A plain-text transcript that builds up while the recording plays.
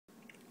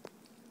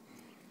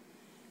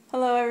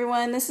Hello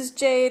everyone, this is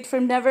Jade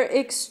from Never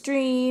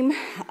Extreme.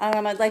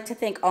 I'd like to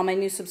thank all my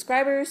new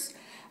subscribers.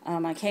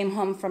 I came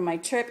home from my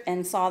trip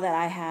and saw that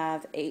I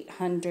have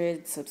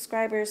 800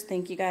 subscribers.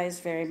 Thank you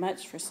guys very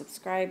much for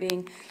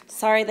subscribing.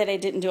 Sorry that I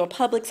didn't do a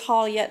Publix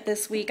haul yet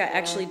this week. I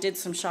actually did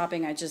some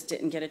shopping. I just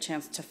didn't get a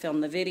chance to film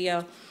the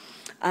video.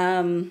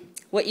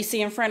 What you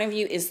see in front of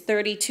you is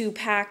 32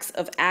 packs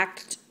of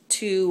Act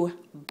 2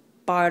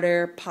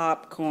 butter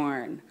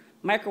popcorn,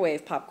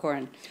 microwave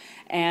popcorn.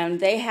 And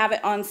they have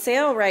it on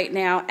sale right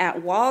now at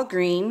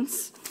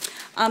Walgreens.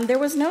 There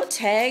was no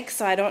tag,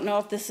 so I don't know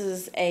if this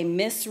is a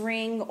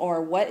misring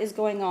or what is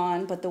going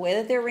on, but the way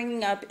that they're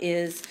ringing up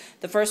is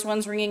the first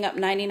one's ringing up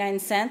 99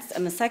 cents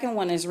and the second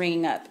one is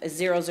ringing up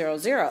 000.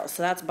 So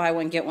that's buy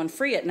one, get one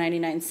free at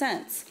 99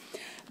 cents.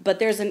 But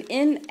there's an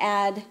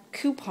in-ad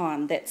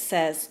coupon that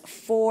says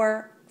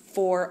 4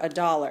 for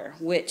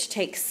 $1, which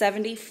takes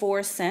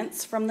 74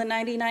 cents from the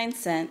 99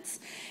 cents.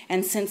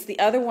 And since the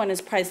other one is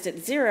priced at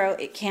 0,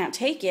 it can't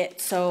take it.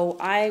 So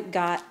I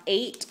got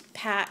 8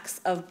 packs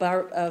of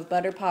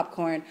butter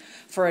popcorn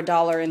for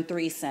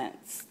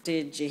 $1.03.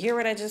 Did you hear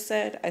what I just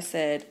said? I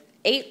said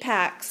 8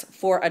 packs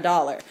for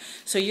 $1.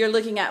 So you're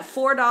looking at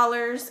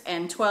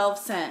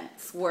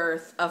 $4.12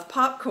 worth of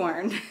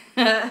popcorn.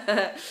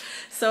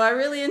 So I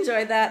really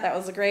enjoyed that. That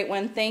was a great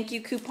one. Thank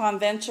you, Coupon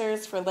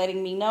Ventures, for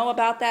letting me know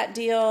about that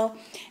deal.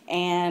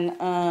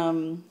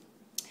 And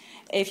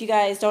if you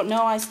guys don't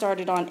know, I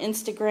started on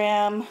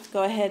Instagram.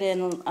 Go ahead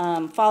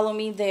and follow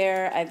me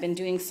there. I've been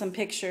doing some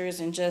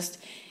pictures and just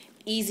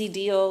easy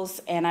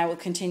deals, and I will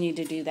continue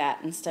to do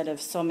that instead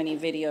of so many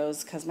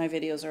videos because my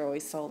videos are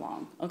always so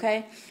long.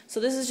 Okay, so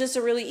this is just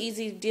a really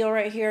easy deal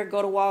right here.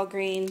 Go to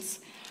Walgreens.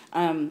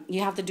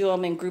 You have to do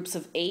them in groups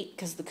of 8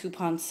 because the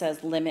coupon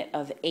says limit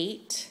of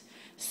 8.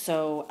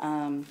 So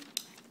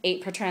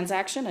 8 per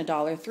transaction,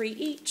 $1.03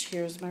 each.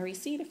 Here's my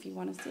receipt if you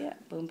want to see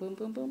it. Boom, boom,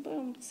 boom, boom,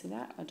 boom. See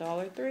that?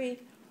 $1.03.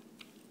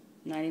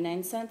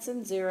 99 cents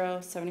and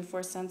 0,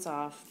 74 cents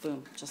off.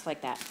 Boom, just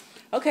like that.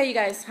 Okay, you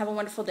guys, have a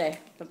wonderful day.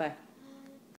 Bye-bye.